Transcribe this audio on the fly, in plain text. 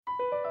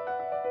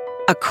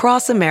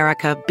Across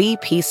America,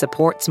 BP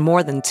supports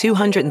more than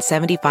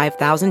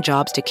 275,000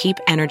 jobs to keep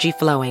energy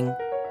flowing.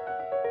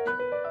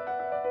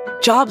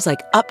 Jobs like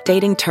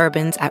updating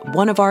turbines at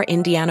one of our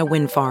Indiana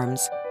wind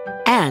farms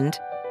and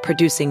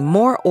producing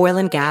more oil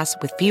and gas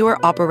with fewer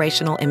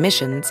operational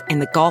emissions in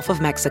the Gulf of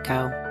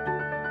Mexico.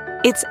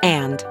 It's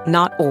and,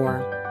 not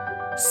or.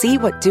 See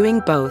what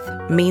doing both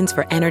means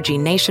for energy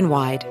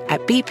nationwide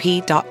at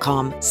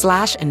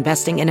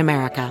bp.com/investing in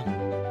America.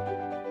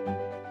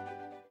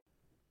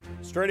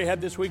 Straight ahead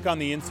this week on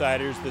The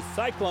Insiders, the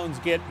Cyclones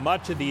get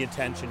much of the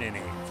attention in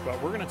Ames,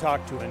 but we're going to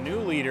talk to a new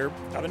leader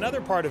of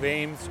another part of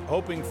Ames,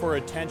 hoping for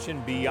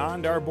attention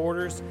beyond our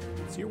borders.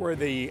 See where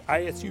the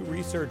ISU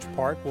Research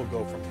Park will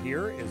go from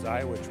here as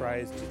Iowa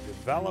tries to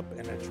develop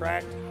and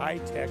attract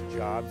high-tech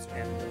jobs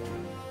and more.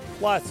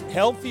 Plus,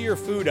 healthier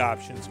food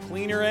options,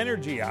 cleaner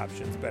energy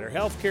options, better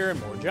health care,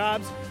 and more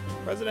jobs.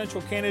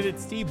 Presidential candidate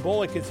Steve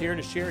Bullock is here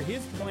to share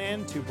his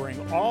plan to bring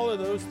all of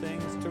those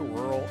things to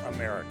rural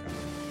America.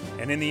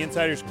 And in the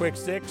Insider's Quick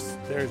Six,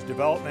 there's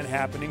development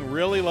happening,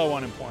 really low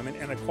unemployment,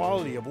 and a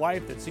quality of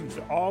life that seems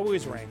to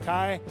always rank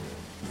high.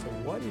 So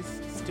what is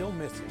still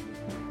missing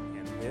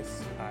in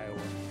this Iowa?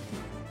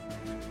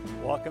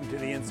 Welcome to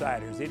the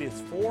Insiders. It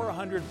is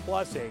 400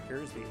 plus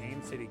acres. The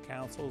Ames City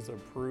Council's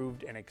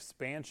approved an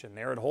expansion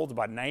there. It holds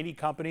about 90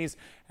 companies,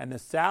 and the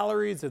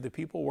salaries of the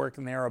people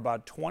working there are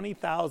about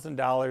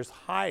 $20,000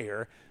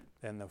 higher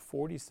than the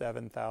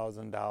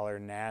 $47,000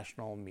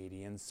 national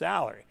median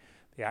salary.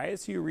 The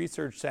ISU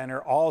Research Center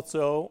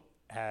also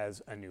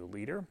has a new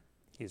leader.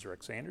 He's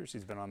Rick Sanders.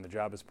 He's been on the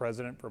job as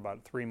president for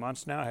about 3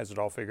 months now. Has it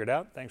all figured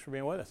out? Thanks for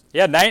being with us.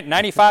 Yeah,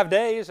 95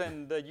 days,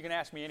 and you can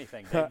ask me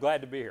anything. Dave.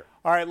 Glad to be here.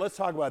 All right, let's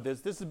talk about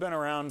this. This has been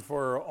around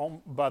for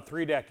about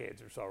 3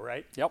 decades or so,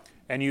 right? Yep.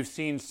 And you've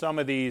seen some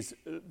of these.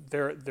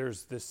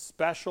 There's this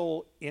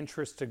special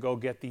interest to go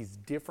get these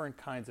different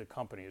kinds of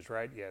companies,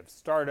 right? You have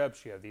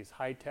startups, you have these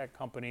high-tech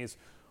companies.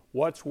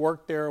 What's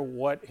worked there?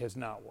 What has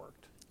not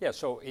worked? Yeah,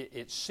 so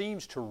it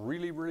seems to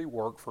really, really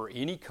work for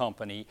any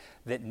company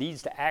that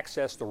needs to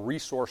access the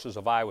resources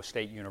of Iowa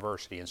State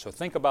University. And so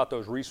think about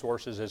those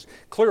resources as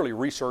clearly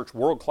research,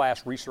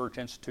 world-class research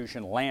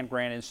institution,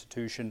 land-grant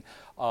institution,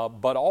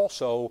 but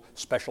also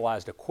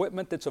specialized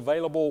equipment that's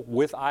available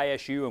with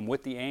ISU and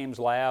with the Ames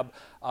lab,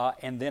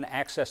 and then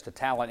access to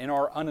talent. In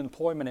our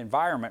unemployment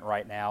environment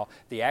right now,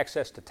 the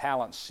access to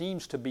talent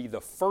seems to be the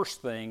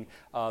first thing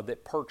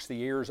that perks the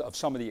ears of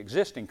some of the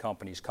existing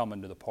companies coming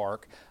to the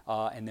park,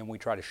 and then we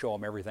try to show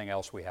them everything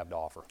else we have to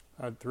offer.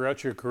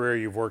 Throughout your career,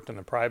 you've worked in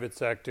the private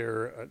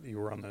sector. You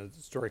were on the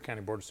Story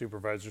County Board of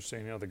Supervisors, so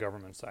you know the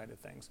government side of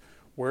things.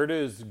 Where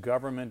does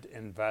government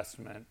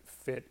investment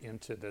fit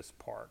into this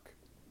park?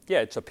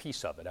 Yeah, it's a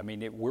piece of it. I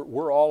mean,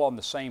 we're all on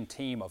the same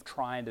team of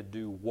trying to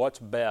do what's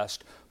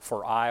best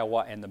for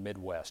Iowa and the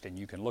Midwest. And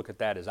you can look at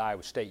that as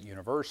Iowa State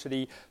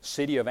University,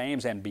 City of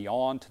Ames, and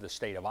beyond to the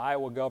state of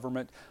Iowa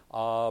government.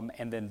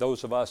 And then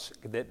those of us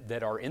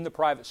that are in the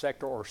private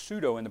sector or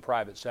pseudo in the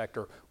private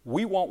sector,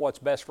 we want what's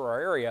best for our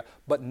area,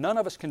 but none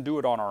of us can do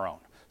it on our own.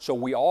 So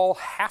we all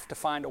have to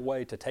find a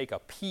way to take a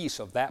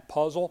piece of that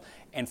puzzle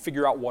and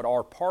figure out what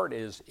our part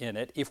is in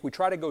it. If we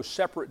try to go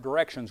separate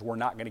directions, we're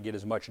not going to get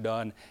as much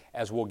done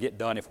as we'll get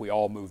done if we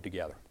all move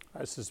together.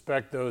 I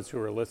suspect those who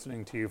are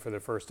listening to you for the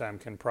first time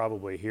can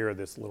probably hear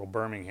this little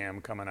Birmingham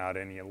coming out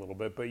in you a little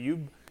bit, but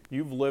you've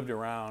lived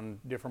around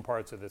different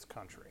parts of this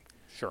country.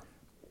 Sure.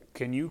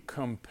 Can you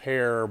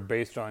compare,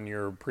 based on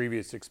your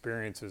previous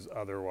experiences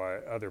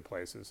other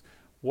places,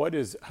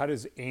 how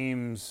does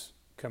Ames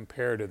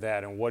compare to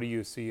that, and what do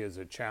you see as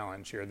a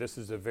challenge here? This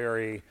is a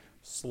very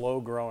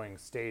slow-growing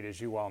state, as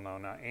you well know.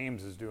 Now,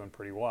 Ames is doing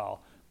pretty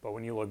well, but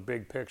when you look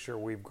big picture,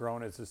 we've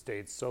grown as a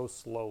state so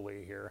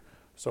slowly here.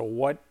 So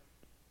what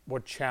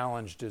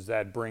challenge does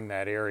that bring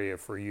that area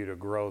for you to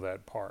grow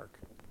that park?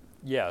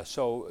 Yeah,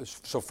 so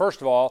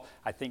first of all,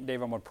 I think,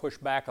 Dave, I'm going to push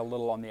back a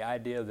little on the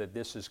idea that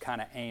this is kind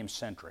of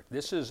Ames-centric.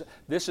 This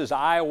is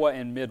Iowa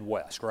and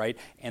Midwest, right?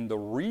 And the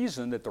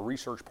reason that the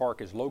research park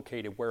is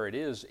located where it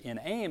is in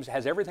Ames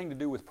has everything to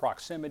do with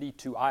proximity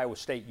to Iowa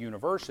State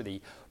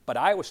University. But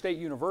Iowa State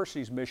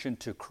University's mission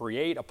to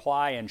create,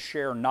 apply, and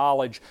share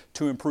knowledge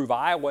to improve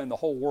Iowa and the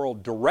whole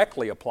world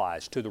directly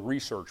applies to the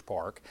research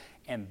park.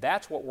 And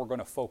that's what we're going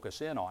to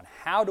focus in on.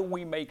 How do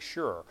we make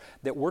sure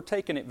that we're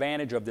taking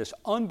advantage of this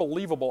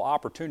unbelievable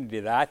opportunity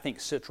that I think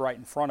sits right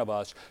in front of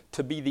us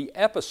to be the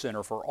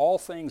epicenter for all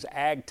things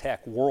ag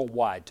tech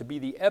worldwide, to be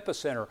the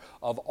epicenter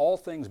of all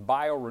things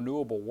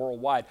biorenewable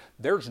worldwide?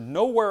 There's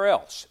nowhere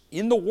else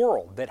in the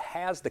world that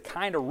has the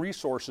kind of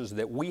resources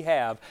that we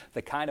have,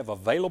 the kind of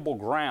available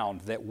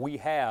ground that we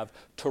have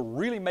to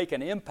really make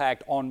an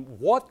impact on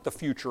what the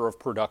future of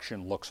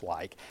production looks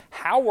like,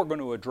 how we're going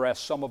to address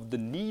some of the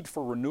need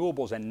for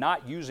renewables and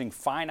not using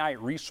finite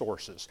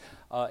resources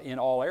in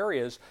all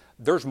areas.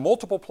 There's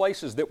multiple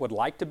places that would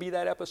like to be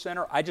that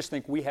epicenter. I just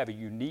think we have a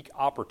unique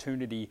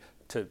opportunity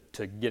to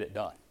get it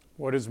done.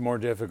 What is more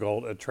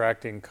difficult,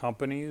 attracting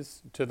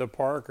companies to the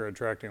park or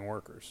attracting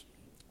workers?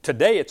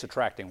 Today it's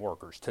attracting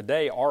workers.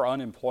 Today our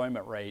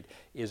unemployment rate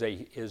is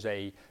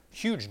a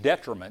huge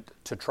detriment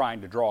to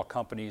trying to draw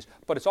companies,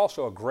 but it's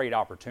also a great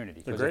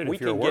opportunity. It's great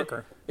if you're a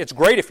worker. It's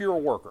great if you're a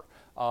worker.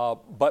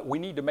 But we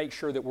need to make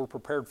sure that we're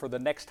prepared for the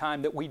next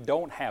time that we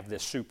don't have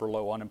this super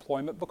low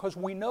unemployment, because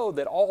we know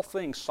that all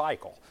things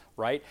cycle,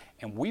 right?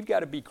 And we've got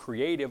to be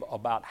creative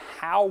about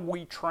how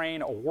we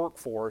train a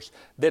workforce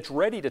that's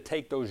ready to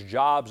take those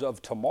jobs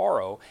of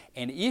tomorrow.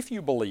 And if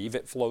you believe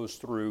it flows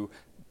through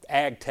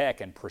ag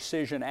tech and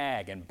precision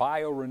ag and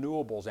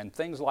biorenewables and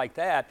things like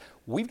that,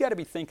 we've got to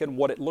be thinking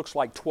what it looks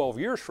like 12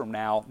 years from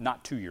now,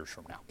 not 2 years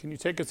from now. Can you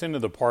take us into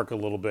the park a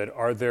little bit?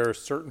 Are there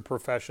certain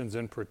professions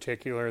in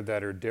particular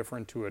that are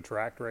different to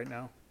attract right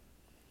now?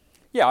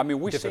 Yeah, I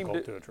mean,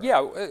 difficult to attract.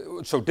 Yeah,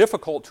 so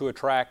difficult to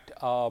attract.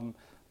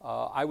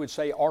 I would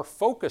say our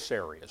focus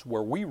areas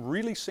where we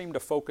really seem to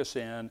focus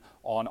in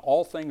on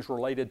all things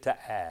related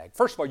to ag.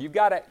 First of all, you've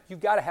got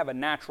to have a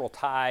natural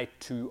tie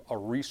to a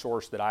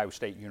resource that Iowa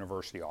State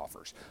University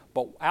offers.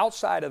 But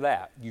outside of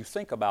that, you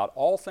think about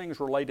all things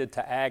related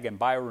to ag and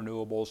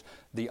biorenewables,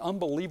 the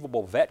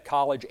unbelievable vet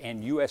college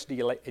and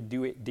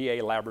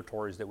USDA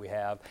laboratories that we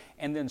have,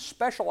 and then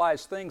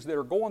specialized things that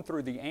are going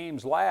through the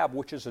Ames lab,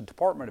 which is a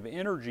Department of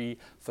Energy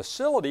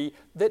facility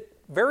that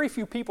very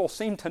few people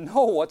seem to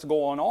know what's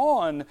going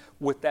on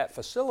with that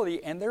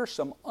facility, and there's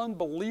some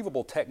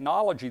unbelievable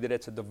technology that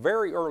it's at the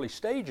very early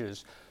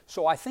stages.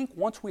 So I think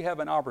once we have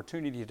an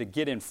opportunity to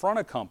get in front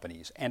of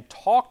companies and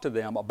talk to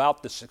them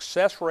about the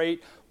success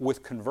rate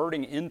with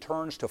converting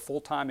interns to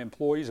full-time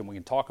employees, and we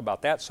can talk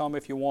about that some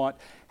if you want,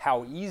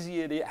 how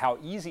easy it is, how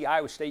easy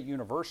Iowa State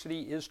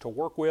University is to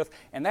work with,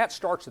 and that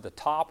starts at the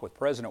top with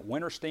President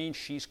Winterstein.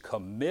 She's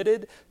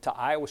committed to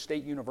Iowa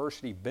State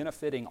University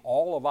benefiting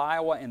all of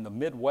Iowa and the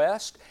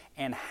Midwest,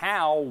 and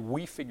how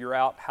we figure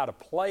out how to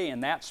play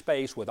in that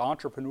space with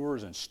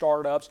entrepreneurs and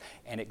startups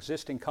and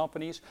existing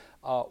companies.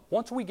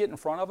 Once we get in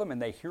front of them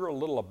and they hear a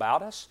little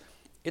about us,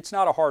 it's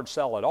not a hard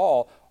sell at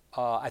all.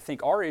 I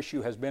think our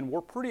issue has been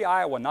we're pretty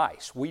Iowa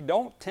nice. We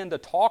don't tend to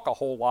talk a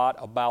whole lot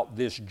about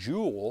this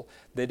jewel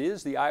that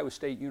is the Iowa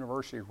State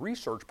University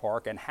Research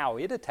Park and how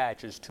it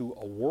attaches to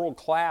a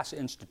world-class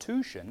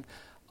institution.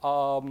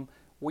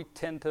 We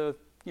tend to,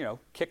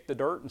 kick the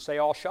dirt and say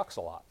all shucks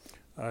a lot.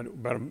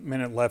 About a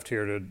minute left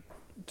here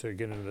to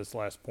get into this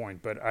last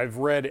point, but I've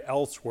read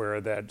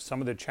elsewhere that some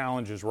of the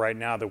challenges right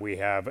now that we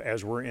have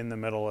as we're in the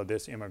middle of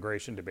this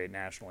immigration debate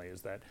nationally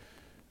is that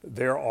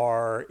there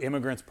are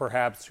immigrants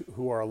perhaps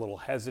who are a little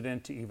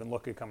hesitant to even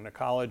look at coming to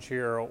college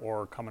here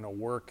or coming to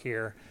work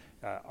here.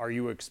 Are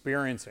you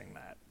experiencing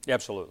that?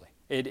 Absolutely.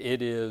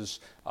 It is.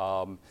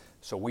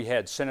 So we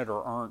had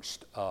Senator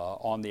Ernst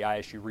on the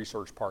ISU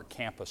Research Park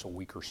campus a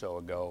week or so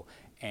ago,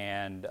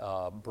 and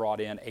brought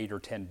in 8 or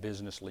 10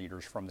 business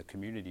leaders from the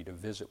community to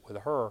visit with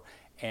her.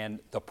 And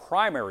the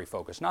primary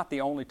focus, not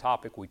the only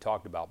topic we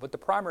talked about, but the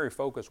primary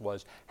focus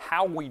was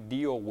how we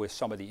deal with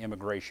some of the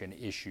immigration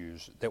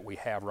issues that we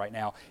have right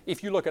now.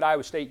 If you look at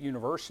Iowa State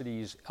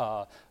University's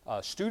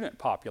student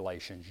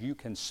populations, you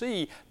can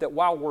see that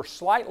while we're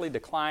slightly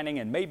declining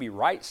and maybe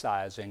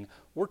right-sizing,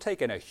 we're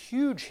taking a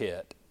huge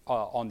hit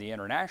on the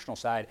international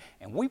side,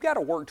 and we've got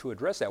to work to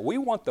address that. We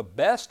want the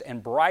best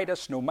and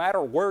brightest, no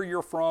matter where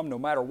you're from, no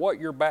matter what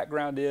your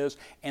background is,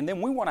 and then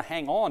we want to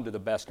hang on to the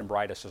best and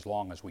brightest as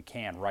long as we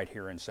can right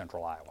here in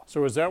central Iowa.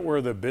 So is that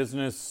where the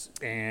business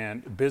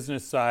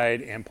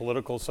side and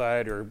political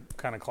side are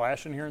kind of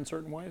clashing here in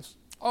certain ways?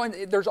 Oh, and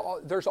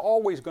there's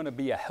always going to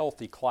be a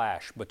healthy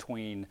clash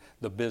between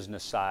the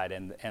business side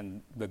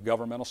and the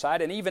governmental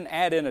side, and even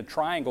add in a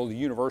triangle, the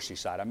university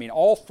side. I mean,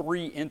 all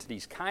three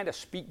entities kind of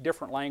speak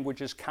different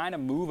languages, kind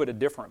of move at a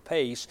different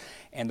pace,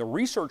 and the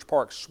research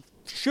parks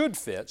should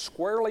fit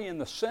squarely in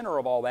the center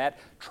of all that,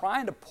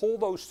 trying to pull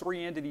those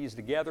three entities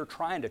together,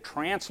 trying to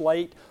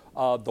translate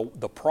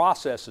the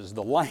processes,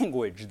 the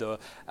language,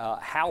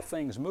 how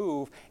things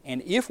move.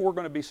 And if we're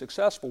going to be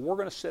successful, we're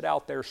going to sit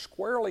out there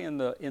squarely in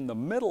the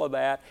middle of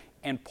that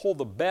and pull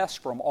the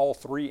best from all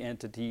three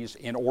entities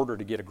in order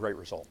to get a great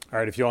result. All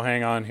right, if you'll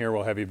hang on here,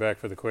 we'll have you back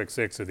for the quick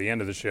six at the end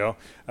of the show.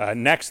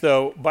 Next,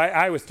 though, by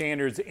Iowa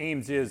standards,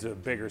 Ames is a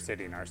bigger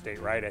city in our state,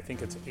 right? I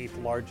think it's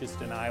 8th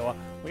largest in Iowa.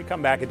 When we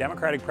come back, a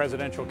Democratic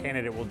presidential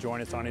candidate will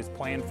join us on his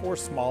plan for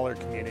smaller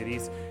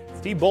communities.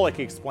 Steve Bullock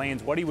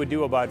explains what he would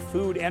do about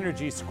food,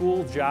 energy,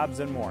 school, jobs,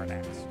 and more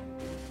next.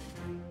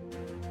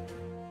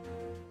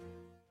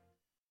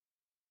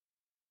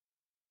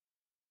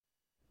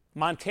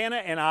 Montana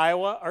and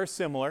Iowa are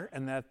similar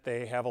in that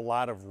they have a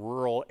lot of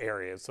rural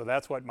areas. So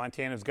that's what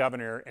Montana's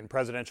governor and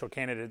presidential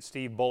candidate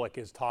Steve Bullock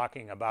is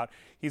talking about.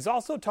 He's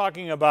also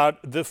talking about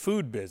the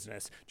food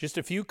business. Just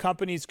a few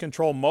companies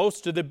control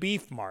most of the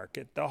beef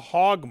market, the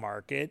hog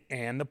market,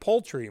 and the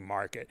poultry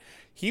market.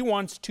 He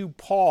wants to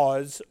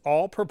pause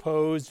all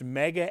proposed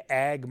mega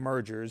ag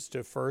mergers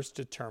to first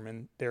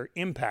determine their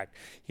impact.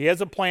 He has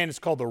a plan. It's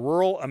called the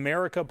Rural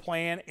America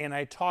Plan, and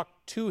I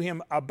talked to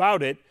him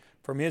about it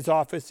from his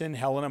office in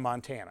Helena,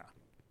 Montana.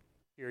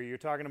 You're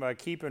talking about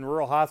keeping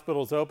rural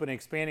hospitals open,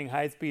 expanding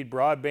high-speed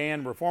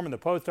broadband, reforming the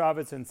post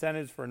office,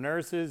 incentives for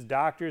nurses,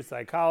 doctors,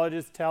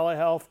 psychologists,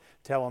 telehealth,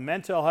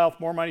 telemental health,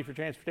 more money for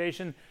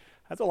transportation.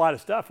 That's a lot of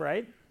stuff,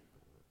 right?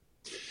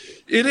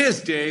 It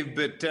is, Dave,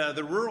 but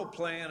the rural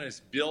plan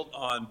is built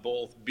on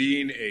both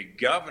being a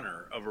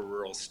governor of a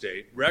rural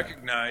state,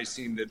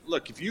 recognizing that,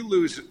 look, if you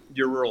lose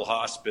your rural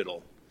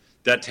hospital,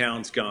 that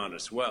town's gone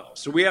as well.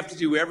 So we have to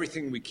do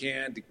everything we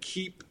can to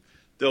keep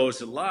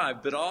those alive,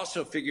 but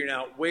also figuring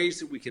out ways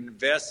that we can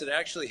invest that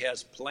actually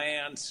has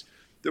plans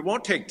that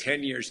won't take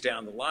 10 years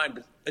down the line,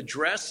 but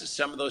addresses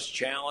some of those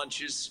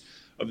challenges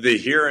of the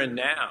here and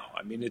now.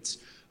 I mean,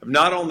 I've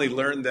not only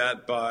learned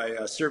that by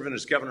serving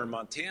as governor of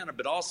Montana,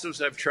 but also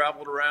as I've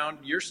traveled around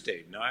your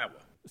state in Iowa.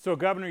 So,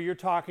 Governor, you're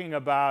talking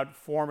about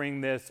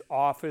forming this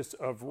Office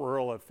of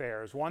Rural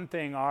Affairs. One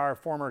thing our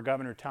former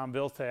Governor Tom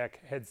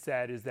Vilsack had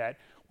said is that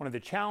one of the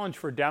challenges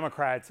for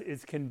Democrats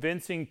is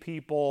convincing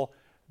people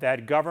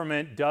that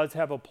government does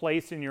have a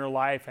place in your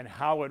life and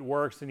how it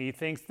works. And he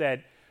thinks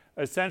that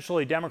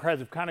essentially Democrats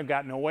have kind of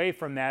gotten away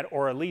from that,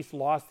 or at least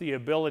lost the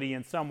ability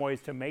in some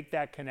ways to make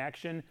that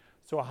connection.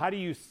 So how do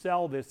you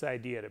sell this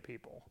idea to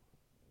people?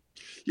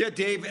 Yeah,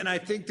 Dave, and I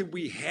think that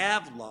we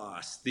have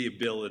lost the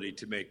ability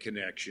to make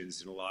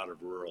connections in a lot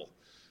of rural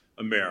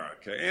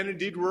America and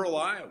indeed rural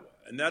Iowa.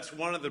 And that's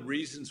one of the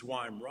reasons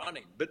why I'm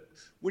running. But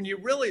when you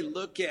really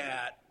look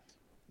at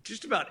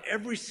just about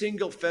every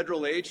single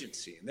federal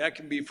agency, and that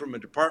can be from a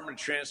Department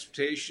of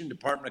Transportation,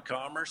 Department of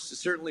Commerce, to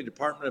certainly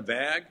Department of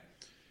Ag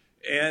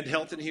and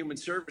Health and Human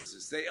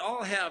Services, they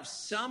all have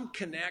some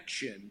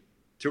connection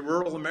to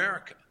rural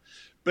America.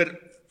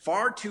 But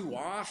far too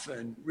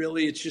often,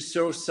 really, it's just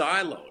so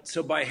siloed.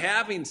 So by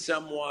having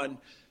someone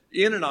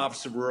in an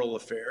Office of Rural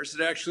Affairs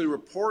that actually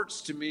reports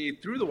to me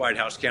through the White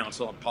House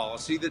Council on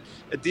Policy, that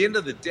at the end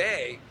of the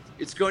day,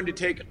 it's going to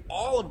take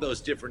all of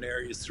those different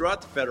areas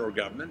throughout the federal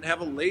government and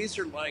have a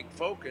laser-like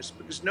focus,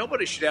 because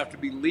nobody should have to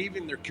be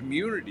leaving their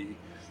community,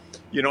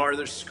 or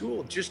their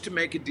school just to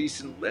make a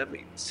decent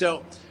living.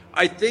 So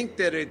I think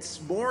that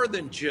it's more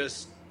than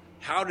just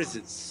how does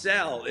it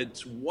sell,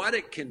 it's what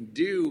it can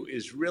do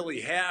is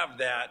really have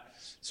that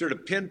sort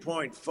of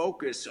pinpoint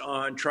focus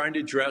on trying to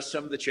address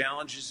some of the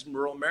challenges in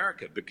rural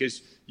America,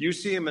 because you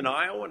see them in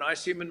Iowa and I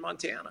see them in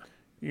Montana.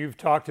 You've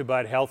talked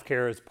about health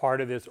care as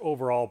part of this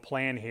overall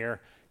plan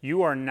here.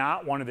 You are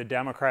not one of the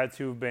Democrats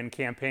who've been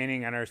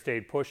campaigning in our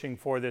state pushing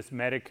for this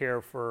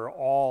Medicare for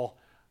all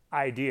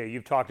idea.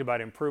 You've talked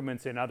about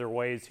improvements in other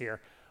ways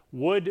here.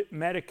 Would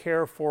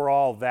Medicare for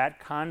all, that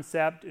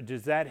concept,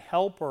 does that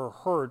help or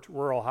hurt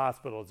rural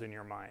hospitals in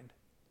your mind?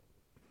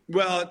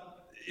 Well,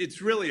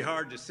 it's really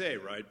hard to say,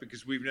 right?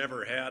 Because we've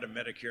never had a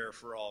Medicare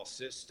for all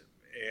system.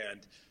 And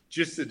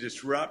just the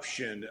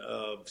disruption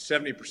of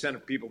 70%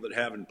 of people that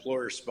have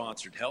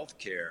employer-sponsored health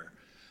care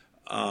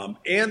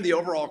and the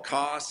overall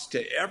cost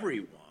to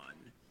everyone,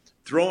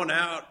 throwing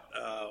out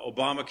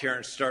Obamacare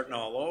and starting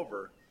all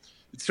over,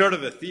 it's sort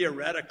of a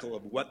theoretical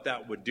of what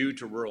that would do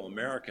to rural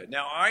America.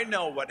 Now, I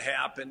know what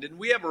happened, and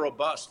we have a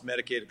robust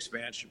Medicaid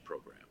expansion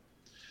program,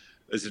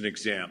 as an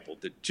example,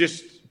 that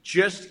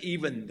just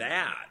even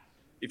that,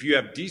 if you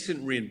have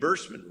decent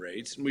reimbursement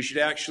rates, and we should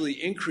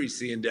actually increase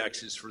the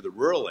indexes for the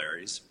rural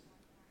areas,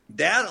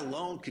 that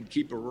alone could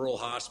keep a rural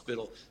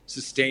hospital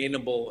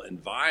sustainable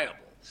and viable.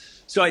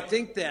 So I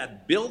think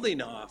that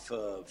building off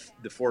of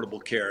the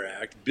Affordable Care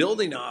Act,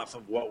 building off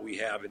of what we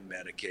have in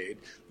Medicaid,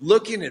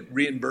 looking at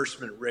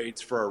reimbursement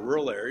rates for our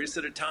rural areas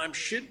that at times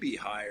should be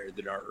higher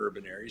than our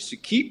urban areas to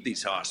keep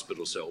these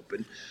hospitals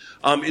open,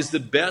 is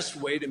the best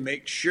way to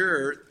make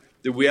sure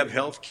that we have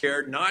health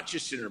care, not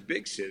just in our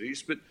big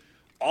cities, but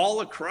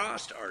all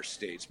across our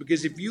states.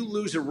 Because if you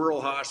lose a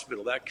rural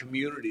hospital, that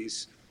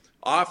community's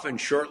often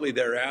shortly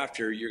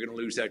thereafter, you're going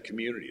to lose that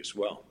community as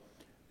well.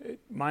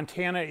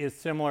 Montana is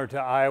similar to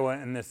Iowa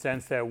in the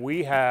sense that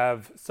we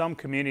have some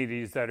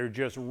communities that are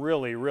just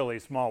really, really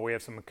small. We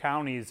have some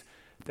counties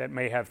that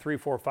may have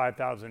 3,000, 4,000,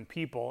 5,000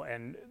 people,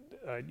 and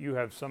you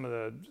have some of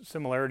the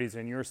similarities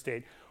in your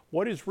state.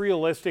 What is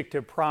realistic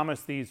to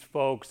promise these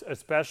folks,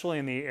 especially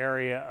in the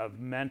area of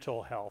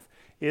mental health?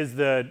 Is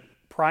the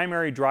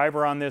primary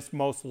driver on this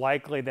most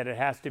likely that it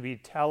has to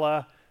be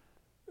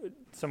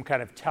some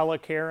kind of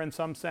telecare in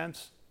some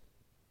sense?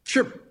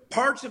 Sure.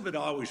 Parts of it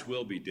always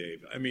will be,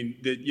 Dave. I mean,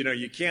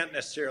 you can't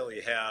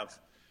necessarily have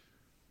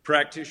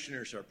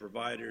practitioners or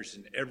providers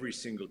in every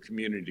single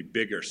community,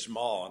 big or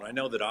small. And I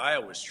know that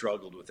Iowa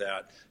struggled with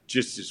that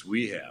just as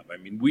we have. I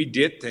mean, we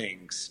did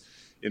things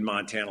in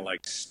Montana,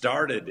 like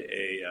started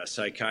a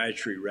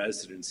psychiatry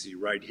residency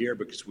right here,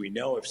 because we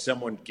know if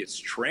someone gets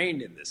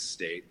trained in this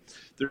state,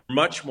 they're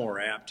much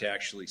more apt to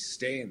actually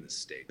stay in the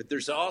state. But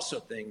there's also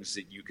things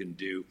that you can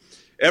do,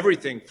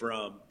 everything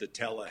from the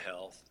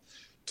telehealth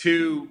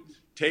to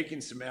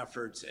taking some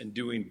efforts and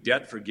doing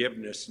debt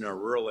forgiveness in our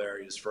rural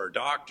areas for our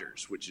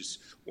doctors,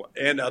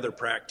 and other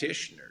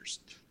practitioners,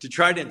 to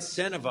try to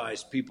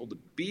incentivize people to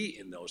be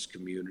in those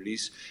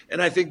communities.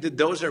 And I think that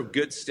those are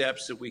good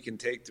steps that we can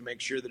take to make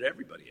sure that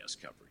everybody has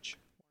coverage.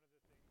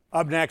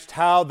 Up next,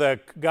 how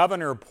the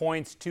governor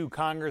points to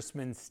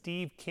Congressman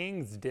Steve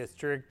King's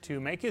district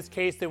to make his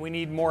case that we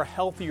need more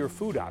healthier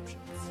food options.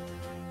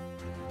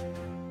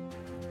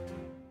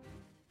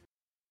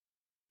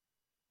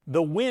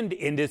 The wind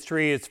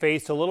industry has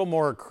faced a little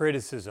more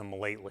criticism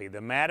lately.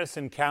 The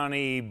Madison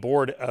County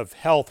Board of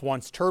Health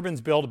wants turbines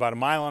built about 1.5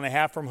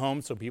 miles from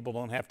home so people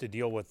don't have to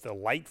deal with the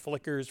light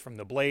flickers from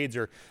the blades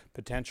or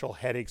potential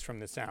headaches from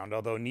the sound,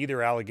 although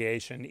neither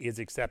allegation is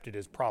accepted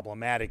as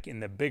problematic in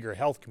the bigger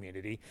health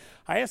community.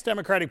 I asked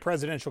Democratic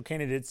presidential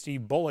candidate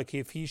Steve Bullock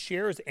if he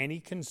shares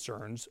any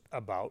concerns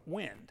about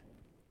wind.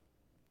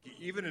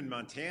 Even in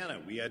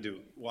Montana, we had to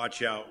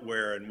watch out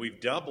where, and we've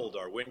doubled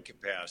our wind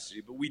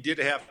capacity, but we did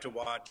have to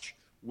watch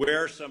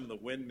where some of the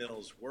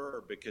windmills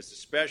were, because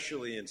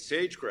especially in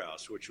sage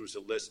grouse, which was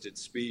a listed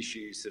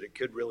species, that it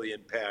could really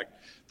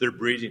impact their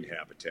breeding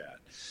habitat.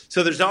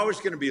 So there's always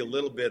going to be a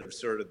little bit of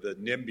sort of the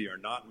NIMBY, or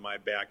not in my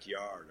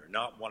backyard, or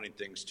not wanting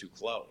things too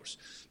close.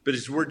 But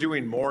as we're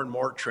doing more and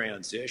more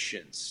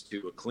transitions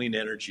to a clean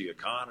energy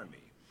economy,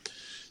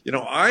 you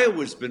know,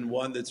 Iowa's been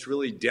one that's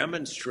really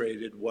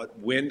demonstrated what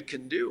wind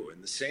can do, and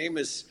the same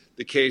is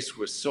the case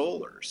with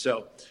solar.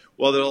 So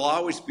while there'll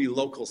always be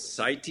local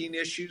siting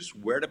issues,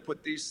 where to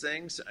put these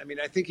things, I mean,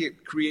 I think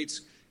it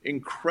creates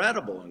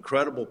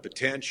incredible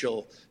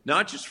potential,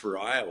 not just for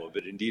Iowa,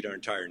 but indeed our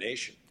entire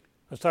nation.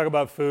 Let's talk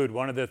about food.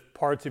 One of the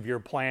parts of your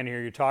plan here,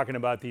 you're talking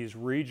about these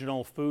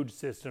regional food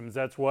systems.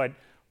 That's what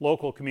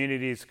local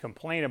communities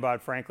complain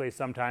about, frankly,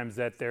 sometimes,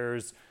 that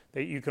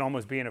you can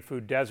almost be in a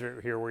food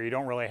desert here where you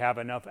don't really have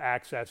enough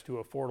access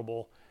to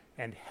affordable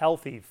and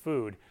healthy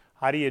food.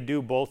 How do you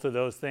do both of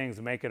those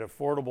things, make it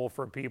affordable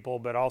for people,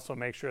 but also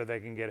make sure they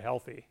can get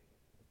healthy?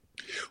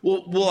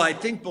 Well, I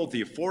think both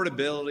the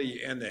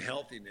affordability and the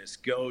healthiness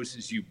goes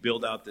as you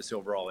build out this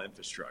overall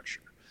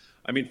infrastructure.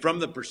 I mean, from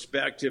the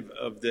perspective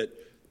of that,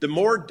 the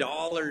more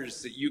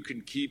dollars that you can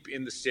keep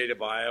in the state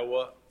of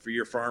Iowa for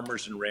your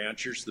farmers and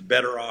ranchers, the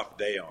better off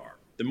they are.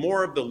 The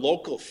more of the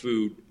local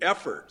food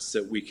efforts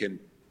that we can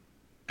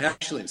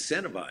actually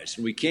incentivize,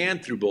 and we can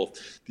through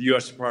both the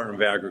U.S.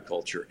 Department of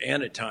Agriculture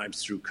and at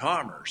times through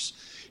commerce,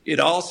 it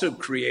also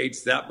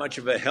creates that much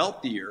of a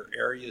healthier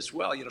area as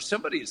well. You know,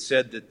 somebody has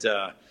said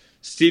that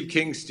Steve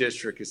King's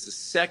district is the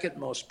second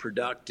most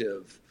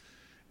productive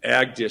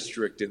ag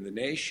district in the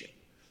nation.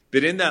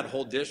 But in that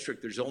whole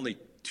district, there's only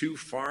 2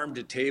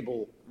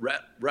 farm-to-table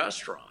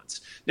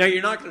restaurants. Now,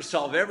 you're not going to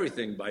solve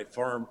everything by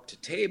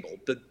farm-to-table,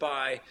 but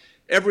by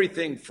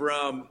everything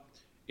from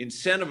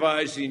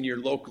incentivizing your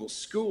local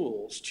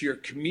schools to your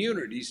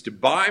communities to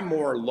buy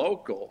more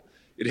local.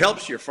 It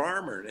helps your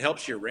farmer and it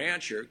helps your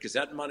rancher, because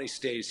that money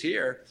stays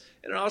here,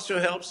 and it also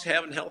helps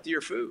having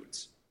healthier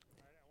foods.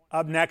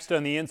 Up next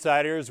on The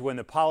Insiders, when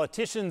the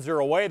politicians are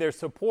away, their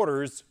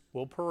supporters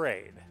will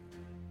parade.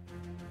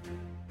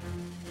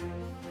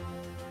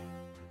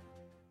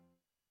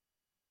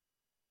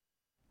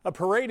 A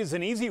parade is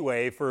an easy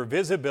way for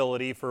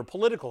visibility for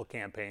political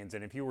campaigns,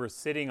 and if you were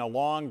sitting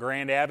along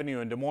Grand Avenue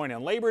in Des Moines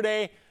on Labor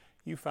Day,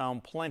 you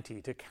found plenty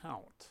to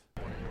count.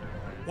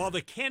 While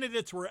the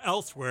candidates were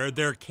elsewhere,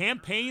 their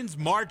campaigns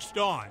marched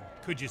on.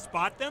 Could you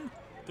spot them?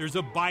 There's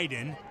a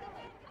Biden,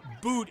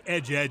 boot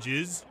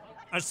edges,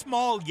 a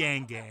small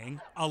Yang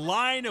Gang, a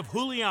line of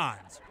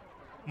Julians,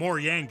 more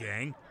Yang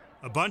Gang,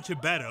 a bunch of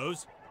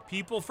Betos,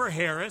 people for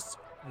Harris,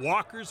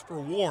 walkers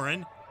for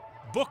Warren,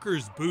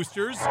 Booker's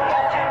boosters.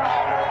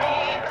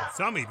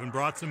 Some even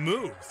brought some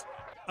moves.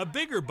 A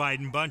bigger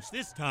Biden bunch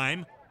this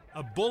time,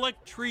 a Bullock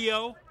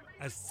trio,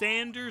 a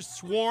Sanders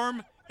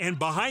swarm, and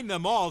behind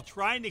them all,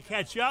 trying to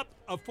catch up,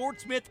 a Fort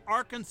Smith,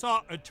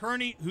 Arkansas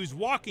attorney who's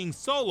walking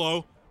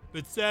solo,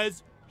 but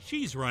says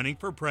she's running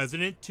for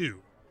president too.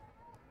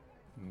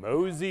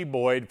 Mosey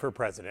Boyd for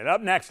president.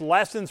 Up next,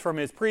 lessons from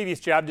his previous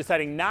job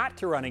deciding not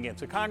to run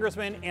against a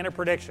congressman and a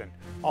prediction.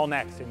 All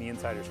next in the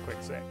Insider's Quick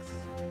Six.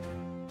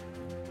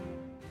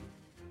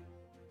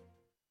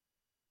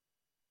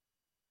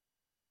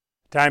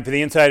 Time for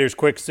the Insider's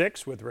Quick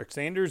Six with Rick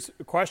Sanders.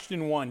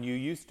 Question 1, you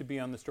used to be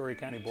on the Story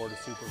County Board of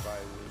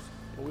Supervisors.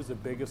 What was the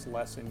biggest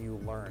lesson you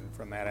learned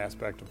from that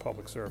aspect of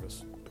public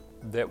service?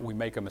 That we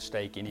make a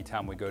mistake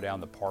anytime we go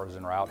down the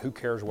partisan route. Who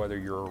cares whether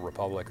you're a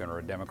Republican or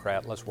a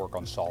Democrat? Let's work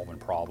on solving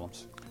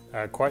problems.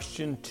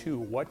 Question 2,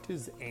 what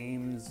does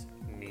Ames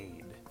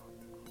need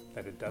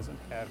that it doesn't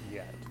have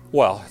yet?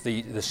 Well,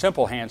 the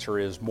simple answer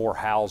is more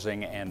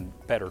housing and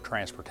better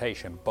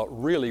transportation, but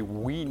really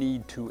we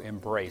need to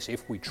embrace,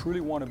 if we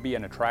truly want to be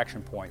an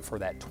attraction point for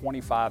that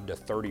 25 to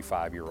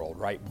 35-year-old,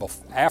 right?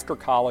 After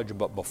college,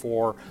 but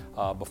before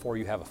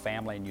you have a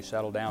family and you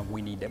settle down,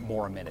 we need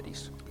more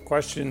amenities.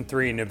 Question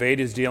 3,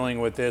 Nevada's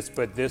dealing with this,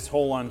 but this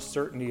whole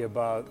uncertainty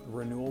about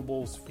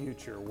renewables'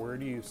 future, where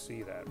do you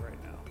see that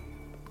right now?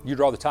 You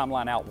draw the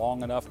timeline out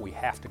long enough, we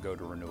have to go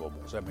to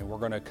renewables. I mean, we're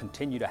going to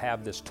continue to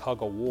have this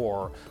tug of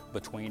war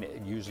between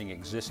using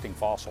existing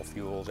fossil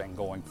fuels and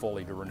going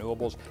fully to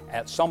renewables.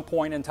 At some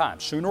point in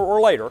time, sooner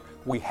or later,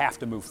 we have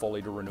to move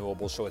fully to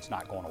renewables, so it's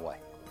not going away.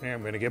 Hey,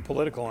 I'm going to get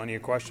political on you.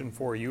 Question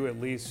for you. At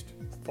least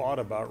thought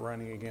about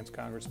running against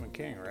Congressman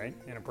King, right,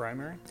 in a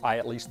primary? I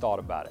at least thought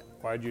about it.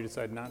 Why did you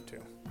decide not to?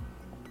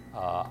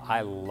 I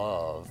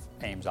love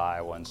Ames,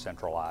 Iowa and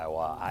Central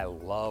Iowa. I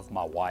love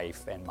my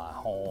wife and my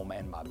home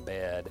and my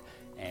bed,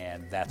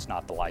 and that's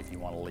not the life you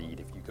want to lead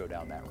if you go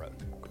down that road.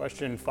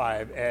 Question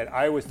 5. At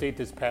Iowa State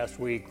this past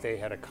week, they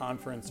had a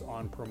conference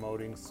on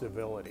promoting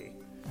civility.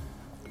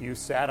 You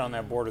sat on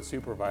that board of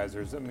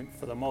supervisors. I mean,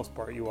 for the most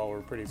part, you all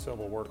were pretty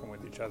civil working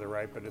with each other,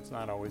 right? But it's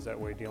not always that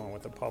way dealing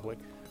with the public.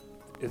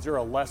 Is there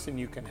a lesson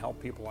you can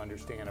help people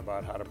understand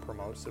about how to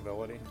promote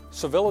civility?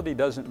 Civility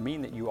doesn't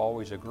mean that you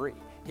always agree.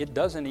 It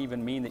doesn't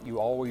even mean that you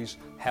always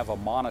have a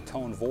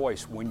monotone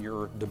voice when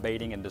you're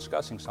debating and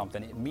discussing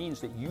something. It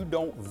means that you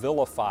don't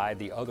vilify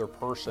the other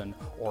person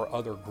or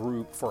other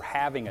group for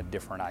having a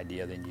different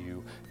idea than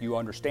you. You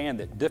understand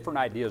that different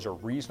ideas are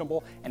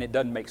reasonable, and it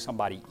doesn't make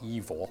somebody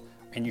evil,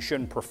 and you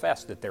shouldn't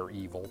profess that they're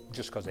evil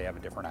just because they have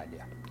a different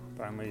idea.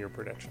 Finally, your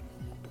prediction.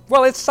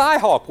 Well, it's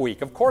Cy-Hawk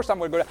Week. Of course, I'm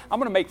going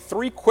to make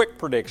 3 quick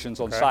predictions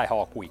on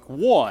Cy-Hawk Week.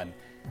 1,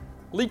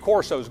 Lee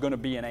Corso is going to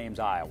be in Ames,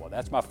 Iowa.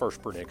 That's my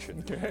first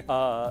prediction.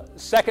 Okay.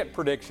 Second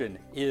prediction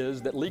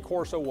is that Lee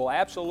Corso will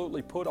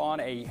absolutely put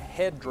on a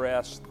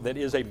headdress that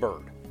is a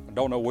bird. I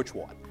don't know which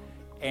one.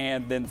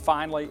 And then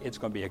finally, it's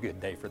going to be a good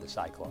day for the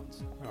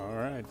Cyclones. All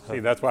right. See,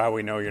 that's why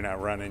we know you're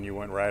not running. You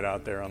went right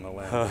out there on the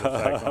limb. The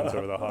Cyclones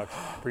over the Hawks.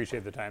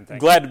 Appreciate the time.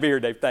 Thank you. Glad to be here,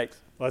 Dave. Thanks.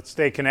 Let's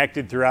stay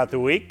connected throughout the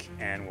week,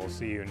 and we'll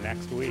see you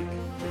next week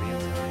for the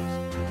Inside.